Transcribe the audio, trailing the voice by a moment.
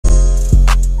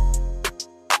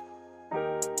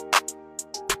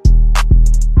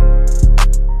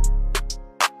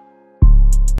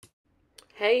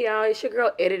Hey y'all, it's your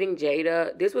girl editing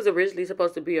Jada. This was originally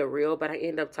supposed to be a reel, but I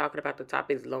ended up talking about the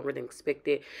topics longer than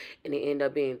expected, and it ended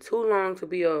up being too long to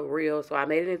be a reel, so I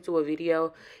made it into a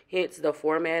video. Hence the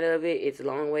format of it. It's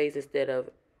long ways instead of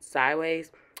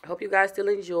sideways. I hope you guys still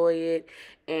enjoy it,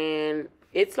 and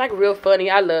it's like real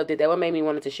funny. I loved it. That what made me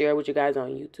wanted to share it with you guys on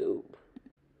YouTube.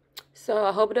 So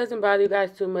I hope it doesn't bother you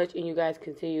guys too much and you guys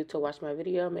continue to watch my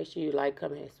video. Make sure you like,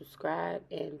 comment, and subscribe.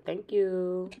 And thank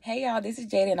you. Hey y'all, this is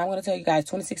Jada and I'm going to tell you guys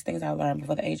 26 things I learned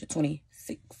before the age of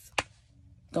 26.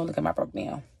 Don't look at my broke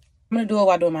nail. I'm going to do it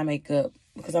while doing my makeup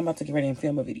because I'm about to get ready and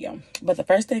film a video. But the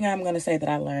first thing I'm going to say that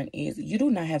I learned is you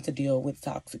do not have to deal with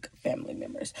toxic family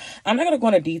members. I'm not going to go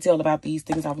into detail about these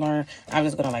things I've learned. I'm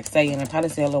just going to like say it and probably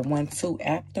say a little 1-2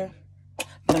 after.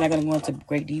 But I'm not going to go into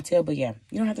great detail. But yeah,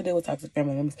 you don't have to deal with toxic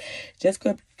family members just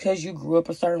because you grew up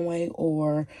a certain way,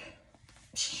 or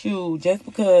shoot, just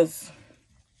because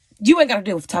you ain't got to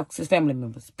deal with toxic family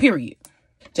members, period.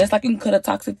 Just like you can cut a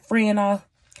toxic friend off,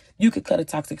 you could cut a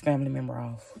toxic family member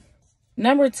off.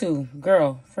 Number 2,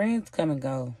 girl, friends come and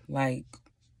go. Like,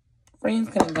 friends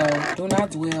come and go. Do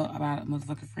not dwell about a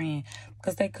motherfucking friend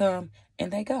because they come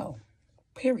and they go,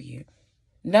 period.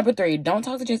 Number 3, don't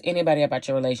talk to just anybody about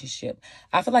your relationship.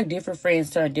 I feel like different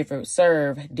friends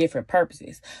serve different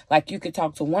purposes. Like, you could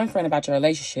talk to one friend about your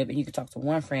relationship and you could talk to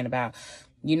one friend about,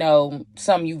 you know,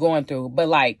 something you going through. But,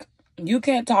 like, you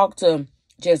can't talk to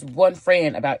just one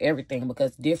friend about everything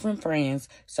because different friends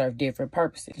serve different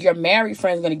purposes. Your married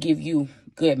friend's going to give you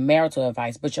good marital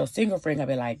advice, but your single friend going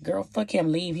to be like, girl, fuck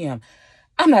him, leave him.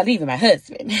 I'm not leaving my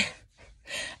husband.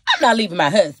 I'm not leaving my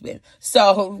husband.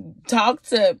 So, talk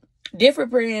to...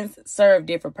 Different friends serve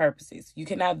different purposes. You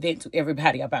cannot vent to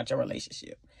everybody about your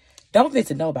relationship. Don't vent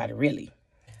to nobody, really.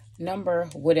 Number,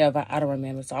 whatever, I don't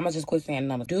remember. So I'm going to just quit saying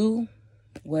number. Do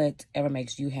whatever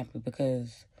makes you happy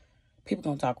because people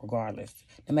going to talk regardless.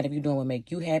 No matter if you're doing what makes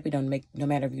you happy, no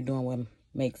matter if you're doing what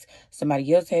makes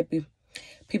somebody else happy,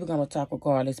 people going to talk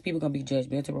regardless. People going to be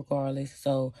judgmental regardless.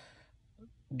 So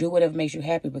do whatever makes you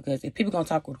happy because if people going to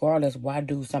talk regardless, why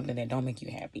do something that don't make you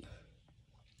happy?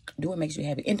 Do what makes you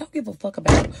happy. And don't give a fuck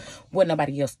about what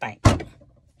nobody else thinks.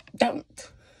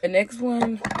 Don't. The next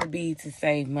one would be to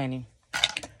save money.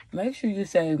 Make sure you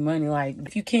save money. Like,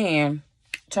 if you can,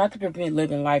 try to prevent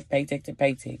living life paycheck to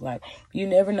paycheck. Like, you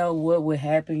never know what would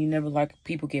happen. You never, like,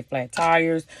 people get flat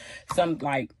tires. Some,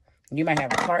 like, you might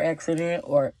have a car accident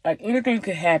or, like, anything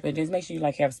could happen. Just make sure you,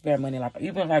 like, have spare money. Like,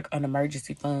 even, like, an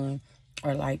emergency fund.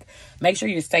 Or, like, make sure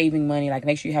you're saving money. Like,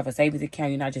 make sure you have a savings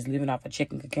account. You're not just living off a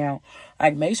checking account.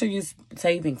 Like, make sure you're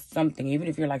saving something. Even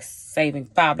if you're, like, saving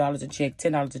 $5 a check,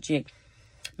 $10 a check.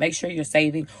 Make sure you're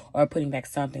saving or putting back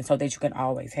something so that you can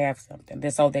always have something.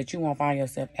 So that you won't find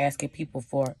yourself asking people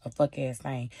for a fuck-ass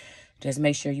thing. Just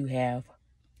make sure you have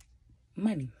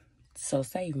money. So,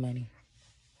 save money.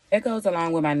 That goes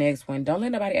along with my next one. Don't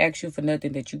let nobody ask you for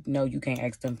nothing that you know you can't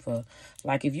ask them for.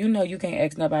 Like, if you know you can't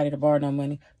ask nobody to borrow no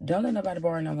money, don't let nobody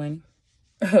borrow no money.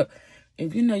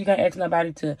 If you know you can't ask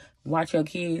nobody to watch your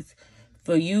kids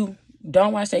for you,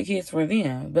 don't watch their kids for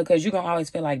them. Because you're going to always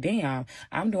feel like, damn,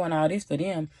 I'm doing all this for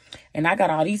them. And I got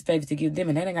all these favors to give them,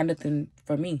 and they ain't got nothing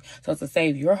for me. So, to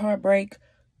save your heartbreak,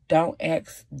 don't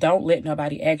let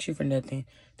nobody ask you for nothing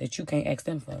that you can't ask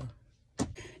them for.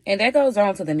 And that goes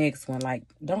on to the next one. Like,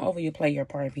 don't overplay your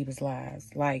part in people's lives.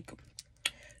 Like,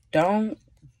 don't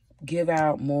give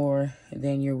out more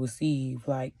than you receive.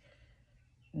 Like,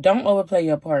 don't overplay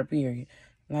your part, period.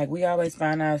 Like, we always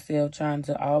find ourselves trying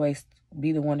to always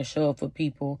be the one to show up for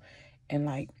people. And,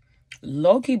 like,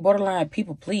 low-key borderline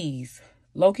people please.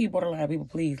 Low-key borderline people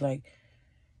please. Like,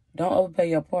 don't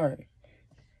overplay your part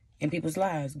in people's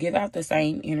lives. Give out the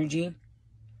same energy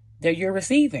that you're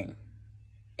receiving.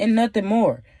 And nothing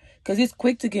more. Because it's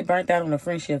quick to get burnt out on a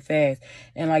friendship fast.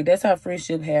 And, like, that's how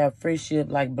friendship,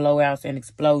 like, blowouts and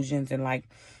explosions. And, like,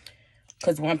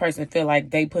 because one person feel like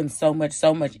they putting so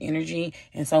much energy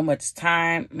and so much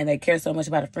time. And they care so much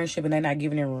about a friendship and they're not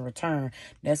giving it in return.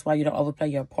 That's why you don't overplay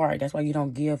your part. That's why you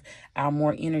don't give out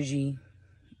more energy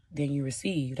than you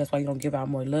receive. That's why you don't give out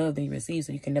more love than you receive.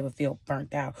 So you can never feel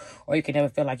burnt out. Or you can never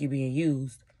feel like you're being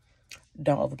used.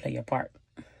 Don't overplay your part.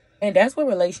 And that's with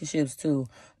relationships, too.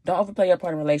 Don't overplay your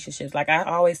part in relationships. Like, I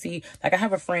always see, like, I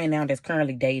have a friend now that's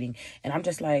currently dating. And I'm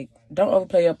just like, don't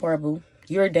overplay your part, boo.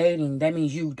 You're dating. That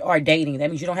means you are dating. That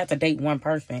means you don't have to date one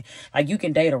person. Like, you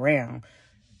can date around.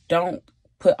 Don't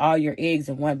put all your eggs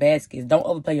in one basket. Don't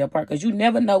overplay your part. Because you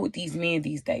never know with these men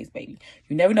these days, baby.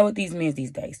 You never know with these men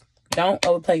these days. Don't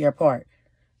overplay your part.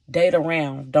 Date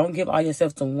around. Don't give all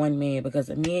yourself to one man because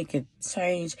a man can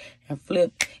change and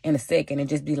flip in a second and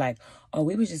just be like, oh,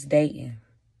 we were just dating.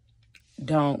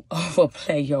 Don't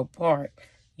overplay your part.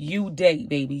 You date,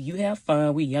 baby. You have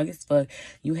fun. We young as fuck.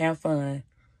 You have fun.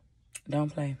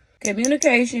 Don't play.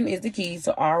 Communication is the key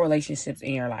to all relationships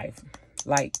in your life.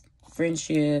 Like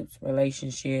friendships,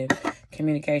 relationships,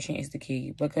 communication is the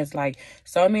key. Because, like,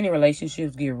 so many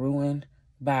relationships get ruined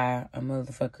by a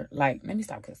motherfucker. Like, let me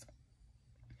stop cussing.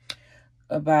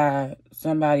 By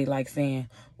somebody, like, saying,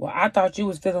 well, I thought you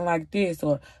was feeling like this,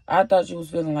 or I thought you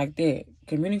was feeling like that.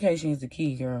 Communication is the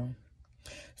key, girl.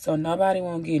 So nobody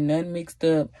won't get nothing mixed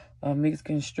up or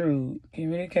misconstrued.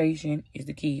 Communication is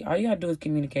the key. All you gotta do is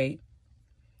communicate.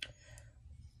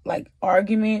 Like,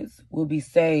 arguments will be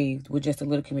saved with just a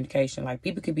little communication. Like,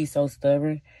 people could be so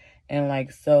stubborn and,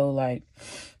 like, so, like,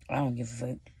 I don't give a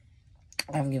fuck.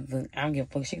 I don't give a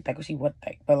fuck. She think what she would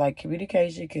think. But, like,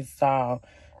 communication can solve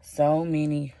so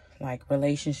many, like,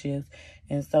 relationships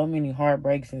and so many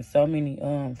heartbreaks and so many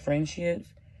friendships.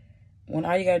 When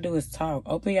all you gotta do is talk.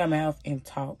 Open your mouth and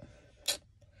talk.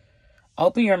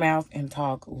 Open your mouth and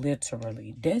talk,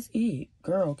 literally. That's it.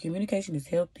 Girl, communication is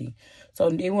healthy. So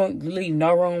it won't leave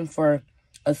no room for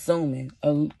assuming.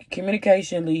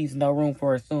 Communication leaves no room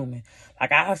for assuming.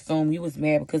 Like, I assume you was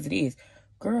mad because it is.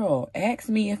 Girl, ask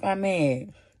me if I'm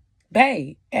mad.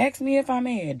 Babe, ask me if I'm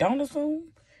mad. Don't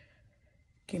assume.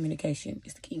 Communication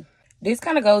is the key. This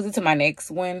kind of goes into my next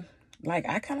one. Like,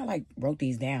 I kind of, like, wrote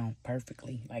these down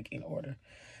perfectly, like, in order.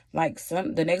 Like,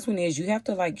 the next one is you have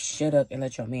to, like, shut up and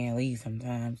let your man lead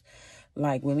sometimes.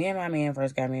 Like, when me and my man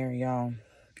first got married, y'all,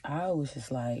 I was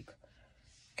just like,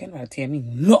 can't nobody tell me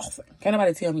nothing. Can't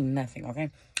nobody tell me nothing, okay?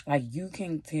 Like, you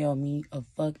can tell me a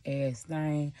fuck-ass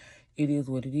thing. It is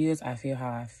what it is. I feel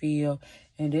how I feel.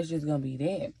 And it's just gonna be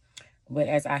that. But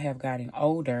as I have gotten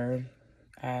older,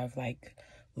 I've, like,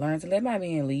 learned to let my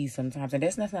man lead sometimes. And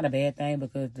that's not a bad thing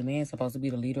because the man's supposed to be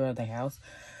the leader of the house.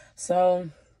 So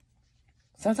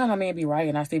sometimes my man be right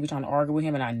and I still be trying to argue with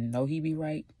him and I know he be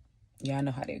right. Yeah, I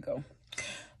know how that go.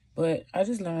 But I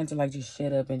just learned to, like, just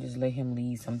shut up and just let him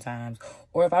lead sometimes.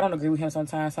 Or if I don't agree with him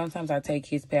sometimes I take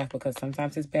his path because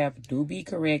sometimes his path do be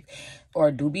correct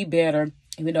or do be better.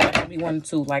 Even though I be wanting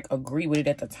to, like, agree with it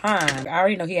at the time. I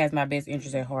already know he has my best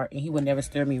interest at heart and he would never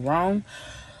steer me wrong.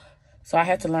 So I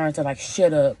have to learn to, like,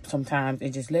 shut up sometimes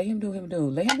and just let him do him do.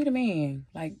 Let him be the man.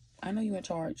 Like, I know you in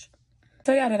charge.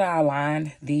 Tell y'all that I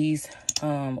aligned these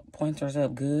pointers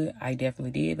up good. I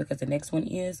definitely did because the next one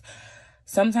is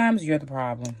sometimes you're the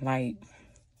problem. Like,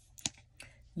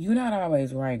 you're not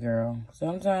always right, girl.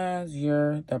 Sometimes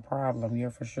you're the problem. You're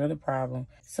for sure the problem.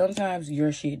 Sometimes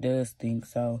your shit does stink.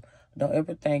 So don't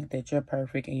ever think that you're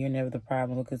perfect and you're never the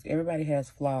problem because everybody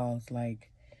has flaws. Like,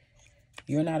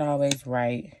 you're not always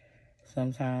right.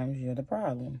 Sometimes you're the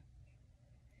problem.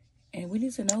 And we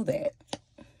need to know that.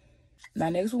 Now,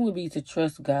 next one would be to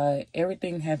trust God.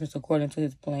 Everything happens according to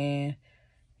his plan.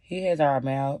 He has our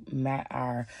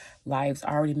lives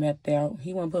already mapped out.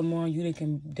 He won't put more on you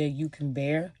than you can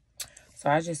bear. So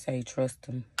I just say trust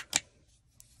him.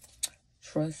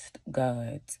 Trust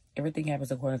God. Everything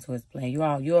happens according to his plan.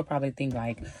 You'll probably think,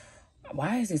 like,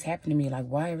 why is this happening to me? Like,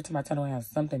 why every time I turn around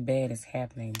something bad is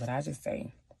happening? But I just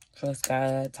say trust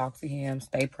God, talk to him,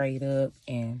 stay prayed up,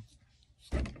 and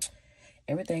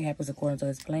everything happens according to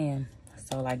his plan.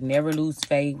 So, like, never lose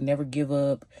faith, never give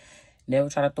up, never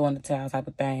try to throw in the towel type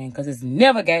of thing. Because it's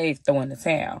never gave throwing the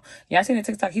towel. Y'all seen the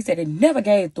TikTok? He said it never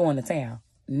gave throwing the towel.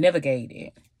 Never gave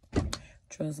it.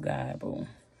 Trust God, boo.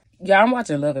 Yeah, I'm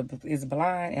watching Love is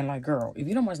Blind. And, like, girl, if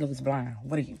you don't watch Love is Blind,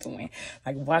 what are you doing?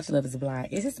 Like, watch Love is Blind.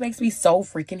 It just makes me so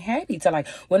freaking happy to, like,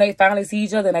 when they finally see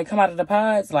each other and they come out of the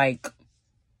pods, like,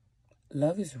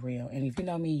 love is real. And if you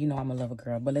know me, you know I'm a lover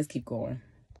girl. But let's keep going.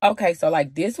 Okay, so,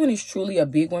 like, this one is truly a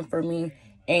big one for me.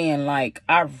 And, like,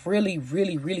 I really,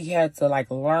 really, really had to, like,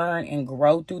 learn and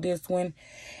grow through this one.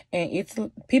 And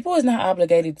people is not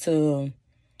obligated to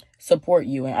support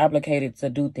you and obligated to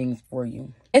do things for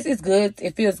you. It's good.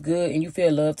 It feels good and you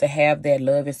feel love to have that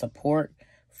love and support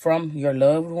from your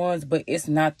loved ones, but it's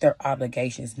not their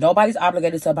obligations. Nobody's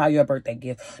obligated to buy you a birthday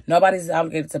gift. Nobody's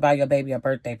obligated to buy your baby a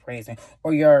birthday present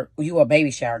or you a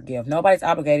baby shower gift. Nobody's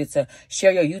obligated to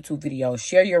share your YouTube videos,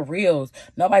 share your reels.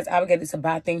 Nobody's obligated to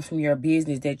buy things from your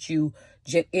business that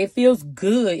it feels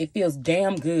good. It feels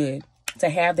damn good to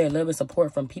have that love and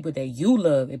support from people that you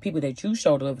love and people that you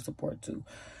show love and support to.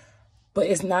 But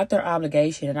it's not their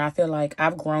obligation. And I feel like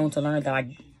I've grown to learn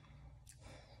that,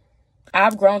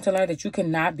 you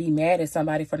cannot be mad at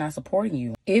somebody for not supporting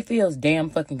you. It feels damn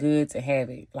fucking good to have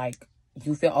it. Like,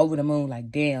 you feel over the moon, like,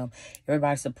 damn,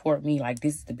 everybody support me, like,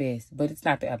 this is the best. But it's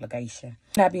not the obligation.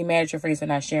 You cannot be mad at your friends for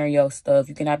not sharing your stuff.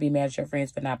 You cannot be mad at your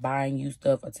friends for not buying you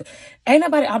stuff. Ain't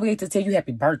nobody obligated to tell you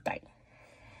happy birthday.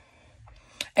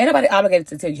 Ain't nobody obligated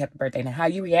to tell you happy birthday. Now, how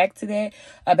you react to that,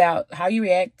 about how you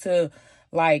react to,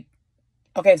 like,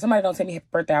 okay, if somebody don't tell me happy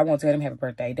birthday, I won't tell them happy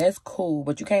birthday. That's cool,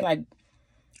 but you can't,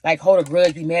 like hold a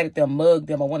grudge, be mad at them, mug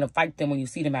them, or want to fight them when you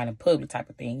see them out in public type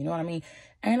of thing. You know what I mean?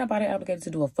 Ain't nobody obligated to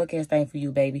do a fuck-ass thing for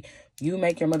you, baby. You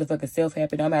make your motherfucking self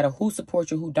happy. No matter who supports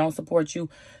you, who don't support you.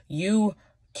 You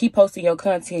keep posting your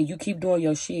content. You keep doing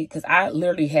your shit. Because I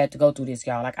literally had to go through this,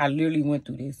 y'all. Like, I literally went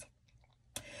through this.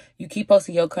 You keep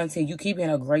posting your content. You keep being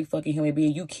a great fucking human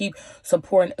being. You keep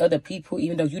supporting other people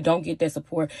even though you don't get that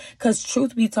support. Because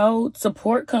truth be told,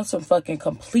 support comes from fucking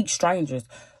complete strangers.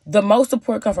 The most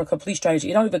support comes from complete strangers.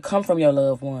 It don't even come from your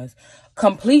loved ones.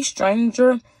 Complete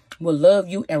stranger will love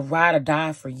you and ride or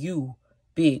die for you,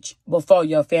 bitch, before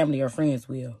your family or friends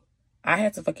will. I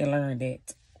had to fucking learn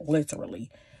that,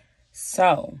 literally.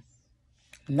 So,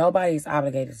 nobody is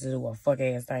obligated to do a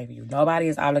fuck-ass thing for you. Nobody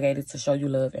is obligated to show you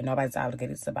love, and nobody's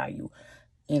obligated to buy you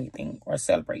anything or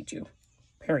celebrate you.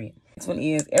 Period. Next one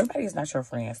is, everybody is not your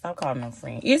friend. Stop calling them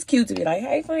friend. It's cute to be like,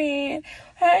 hey, friend.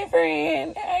 Hey,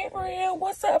 friend. Hey, friend.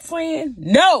 What's up, friend?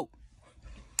 No!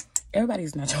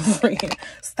 Everybody's not your friend.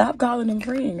 Stop calling them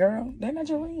friend, girl. They're not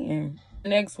your friend.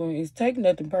 Next one is, take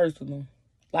nothing personal.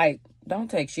 Like, don't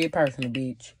take shit personal,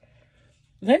 bitch.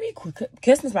 Let me quit.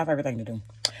 Kissing is my favorite thing to do.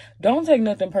 Don't take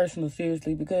nothing personal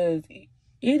seriously, because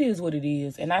it is what it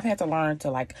is. And I've had to learn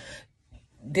to, like,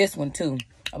 this one too.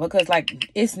 Because, like,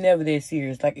 it's never that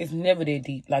serious. Like, it's never that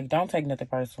deep. Like, don't take nothing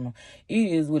personal. It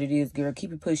is what it is, girl.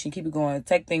 Keep it pushing. Keep it going.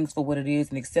 Take things for what it is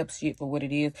and accept shit for what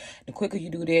it is. The quicker you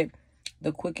do that,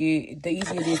 the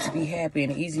easier it is to be happy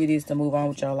and the easier it is to move on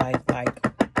with your life. Like,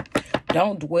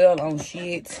 don't dwell on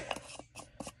shit.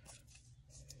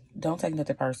 Don't take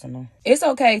nothing personal. It's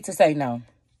okay to say no.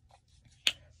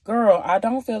 Girl, I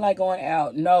don't feel like going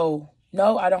out. No,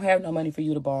 I don't have no money for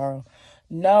you to borrow.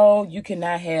 No, you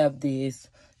cannot have this.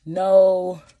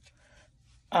 No,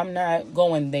 I'm not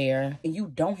going there. And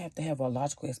you don't have to have a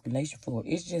logical explanation for it.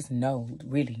 It's just no,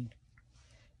 really.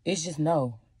 It's just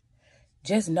no.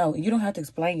 Just no. You don't have to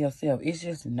explain yourself. It's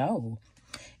just no.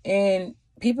 And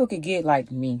people could get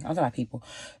like me. I'm talking about people.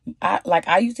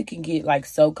 I used to can get like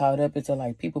so caught up into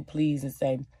like people please and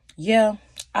say, yeah,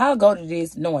 I'll go to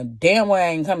this knowing damn well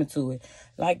I ain't coming to it.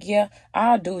 Like, yeah,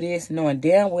 I'll do this knowing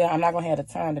damn well I'm not going to have the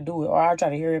time to do it. Or I'll try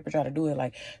to hurry up and try to do it.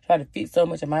 Like, try to fit so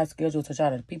much of my schedule to try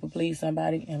to people please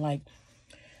somebody. And like,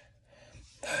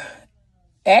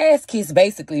 ass kiss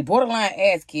basically. Borderline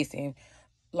ass kissing.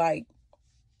 Like,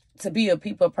 to be a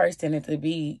people person and to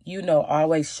be, you know,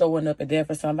 always showing up and there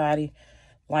for somebody.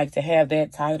 Like, to have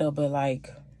that title, but like,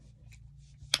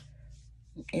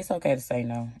 it's okay to say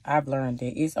no. I've learned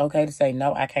that it's okay to say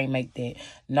no, I can't make that.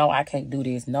 No, I can't do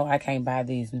this. No, I can't buy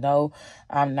this. No,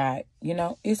 I'm not. You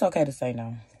know, it's okay to say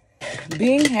no.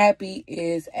 Being happy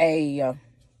is a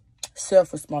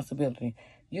self-responsibility.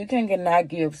 You cannot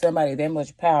give somebody that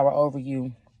much power over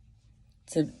you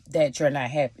to that you're not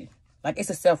happy. Like,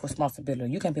 it's a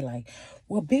self-responsibility. You can't be like,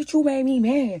 well, bitch, you made me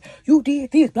mad. You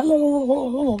did this. Blah, blah, blah, blah,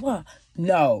 blah, blah.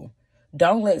 No.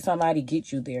 Don't let somebody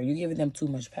get you there. You're giving them too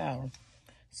much power.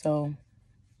 So,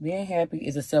 being happy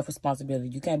is a self-responsibility.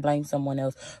 You can't blame someone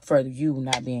else for you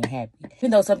not being happy.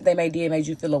 Even though something they may did made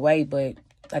you feel away, but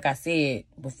like I said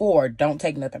before, don't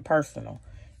take nothing personal.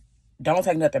 Don't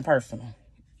take nothing personal.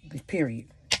 Period.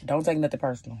 Don't take nothing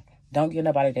personal. Don't get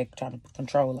nobody that trying to put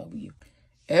control over you.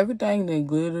 Everything that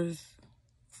glitters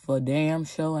for damn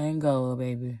sure ain't gold,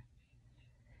 baby.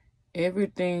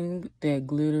 Everything that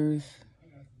glitters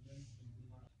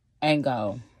ain't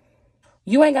gold.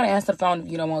 You ain't got to answer the phone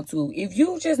if you don't want to. If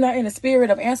you just not in the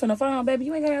spirit of answering the phone, baby,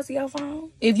 you ain't got to answer your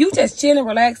phone. If you just chilling,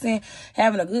 relaxing,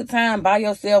 having a good time by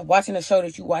yourself, watching the show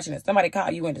that you watching, and somebody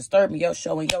call you and disturbing your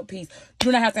show and your peace, you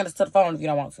do not have to answer the phone if you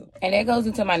don't want to. And that goes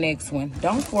into my next one.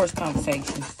 Don't force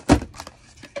conversations.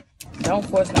 Don't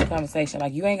force no conversation.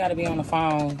 Like, you ain't got to be on the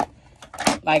phone,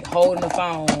 like, holding the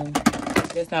phone.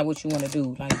 That's not what you want to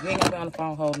do. Like, you ain't got to be on the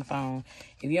phone holding the phone.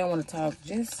 If you don't want to talk,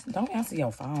 just don't answer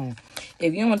your phone.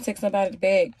 If you don't want to text somebody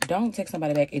back, don't text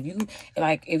somebody back. If you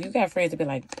got friends that be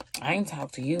like, I ain't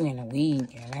talked to you in a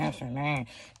week,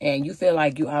 and you feel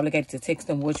like you obligated to text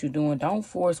them what you're doing, don't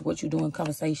force what you're doing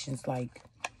conversations. Like,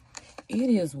 it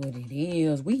is what it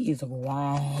is. We is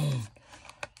grown.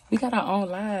 We got our own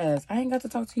lives. I ain't got to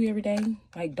talk to you every day.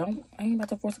 Like, I ain't about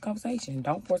to force a conversation.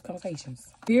 Don't force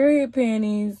conversations. Period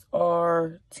panties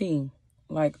are tea.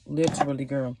 Like, literally,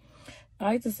 girl.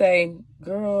 I used to say,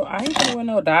 girl, I ain't gonna wear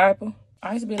no diaper.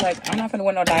 I used to be like, I'm not gonna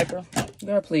wear no diaper.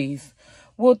 Girl, please.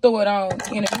 We'll throw it on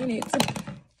in a minute.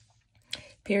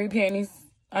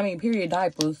 Period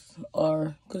diapers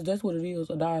are, because that's what it is,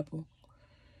 a diaper.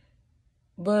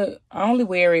 But I only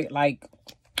wear it, like,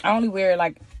 I only wear it,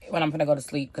 like, when I'm gonna go to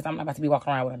sleep, because I'm not about to be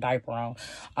walking around with a diaper on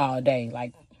all day.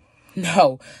 Like,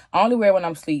 no. I only wear it when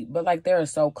I'm asleep. But, like, they're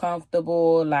so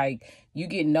comfortable. Like, you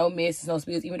get no misses, no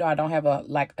spills, even though I don't have, a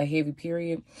heavy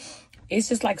period. It's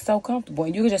just, like, so comfortable.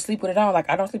 And you can just sleep with it on. Like,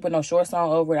 I don't sleep with no shorts on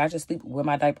over it. I just sleep with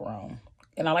my diaper on.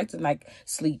 And I like to, like,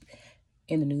 sleep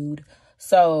in the nude.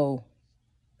 So,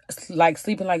 like,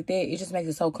 sleeping like that, it just makes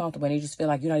it so comfortable. And you just feel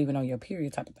like you're not even on your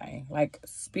period type of thing. Like,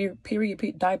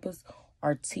 period diapers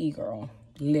are tea, girl.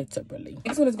 Literally.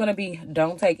 Next one is going to be,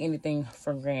 don't take anything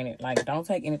for granted. Like, don't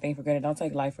take anything for granted. Don't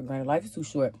take life for granted. Life is too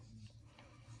short.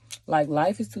 Like,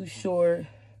 life is too short.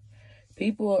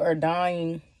 People are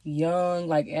dying young.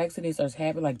 Like, accidents are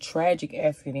happening. Like, tragic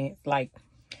accidents. Like,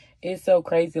 it's so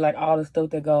crazy. Like, all the stuff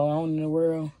that go on in the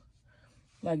world.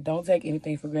 Like, don't take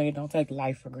anything for granted. Don't take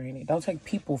life for granted. Don't take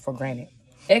people for granted.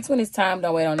 Next one is time.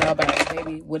 Don't wait on nobody,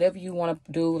 baby. Whatever you want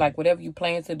to do, like, whatever you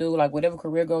plan to do, like, whatever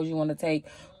career goals you want to take,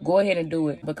 go ahead and do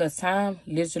it. Because time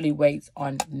literally waits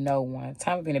on no one.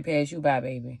 Time is going to pass you by,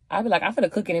 baby. I'll be like, I'm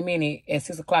finna cook in a minute at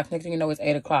 6 o'clock. Next thing you know, it's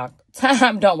 8 o'clock.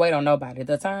 Time don't wait on nobody.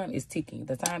 The time is ticking.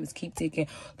 The time is keep ticking.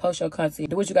 Post your content.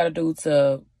 Do what you got to do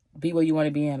to be where you want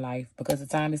to be in life. Because the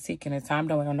time is ticking and time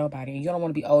don't wait on nobody. And you don't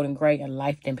want to be old and gray and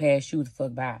life then pass you the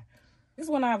fuck by. This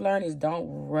one I've learned is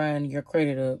don't run your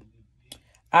credit up.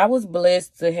 I was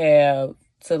blessed to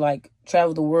like,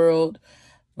 travel the world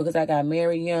because I got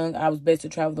married young. I was blessed to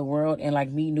travel the world and, like,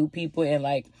 meet new people. And,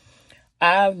 like,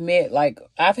 I've had,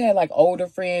 like, older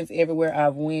friends everywhere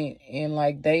I've went. And,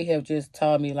 like, they have just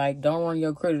taught me, like, don't run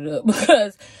your credit up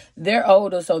because they're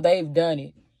older, so they've done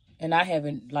it. And I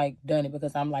haven't, like, done it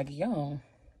because I'm, like, young.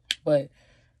 But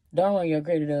don't run your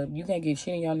credit up. You can't get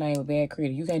shit in your name with bad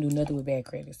credit. You can't do nothing with bad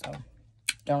credit, so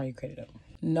don't run your credit up.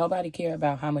 Nobody care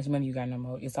about how much money you got no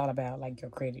more. It's all about, like, your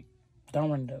credit.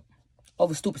 Don't run it up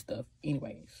over stupid stuff.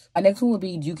 Anyways, our next one would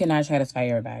be, you cannot satisfy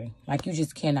everybody. Like, you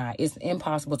just cannot. It's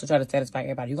impossible to try to satisfy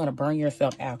everybody. You're gonna burn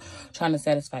yourself out trying to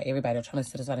satisfy everybody or trying to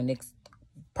satisfy the next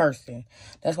person.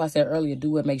 That's why I said earlier, do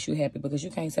what makes you happy, because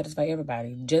you can't satisfy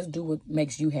everybody. Just do what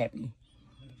makes you happy,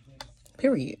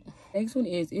 period. Next one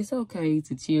is, it's okay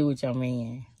to chill with your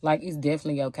man. Like, it's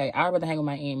definitely okay. I'd rather hang with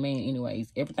my man anyways.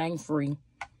 Everything free.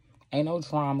 Ain't no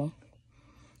drama.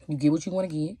 You get what you want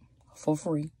to get for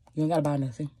free. You ain't got to buy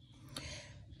nothing.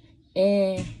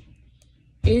 And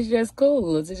it's just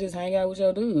cool to just hang out with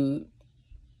your dude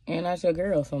and not your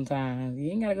girl sometimes.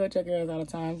 You ain't got to go with your girls all the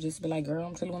time. Just be like, girl,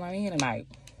 I'm chilling with my man tonight.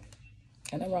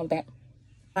 Ain't nothing wrong with that.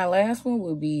 My last one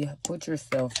would be, put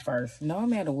yourself first. No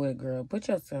matter what, girl, put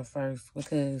yourself first.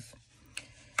 Because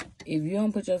if you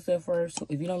don't put yourself first,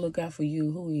 if you don't look out for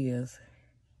you, who is?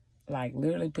 Like,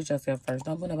 literally put yourself first.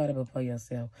 Don't put nobody before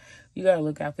yourself. You got to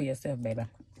look out for yourself, baby.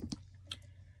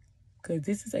 Because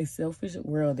this is a selfish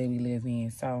world that we live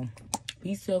in. So,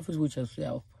 be selfish with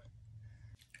yourself.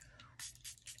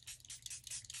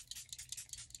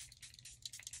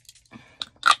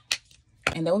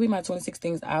 And that would be my 26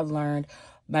 things I've learned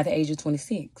by the age of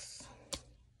 26.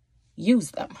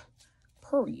 Use them.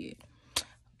 Period.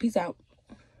 Peace out.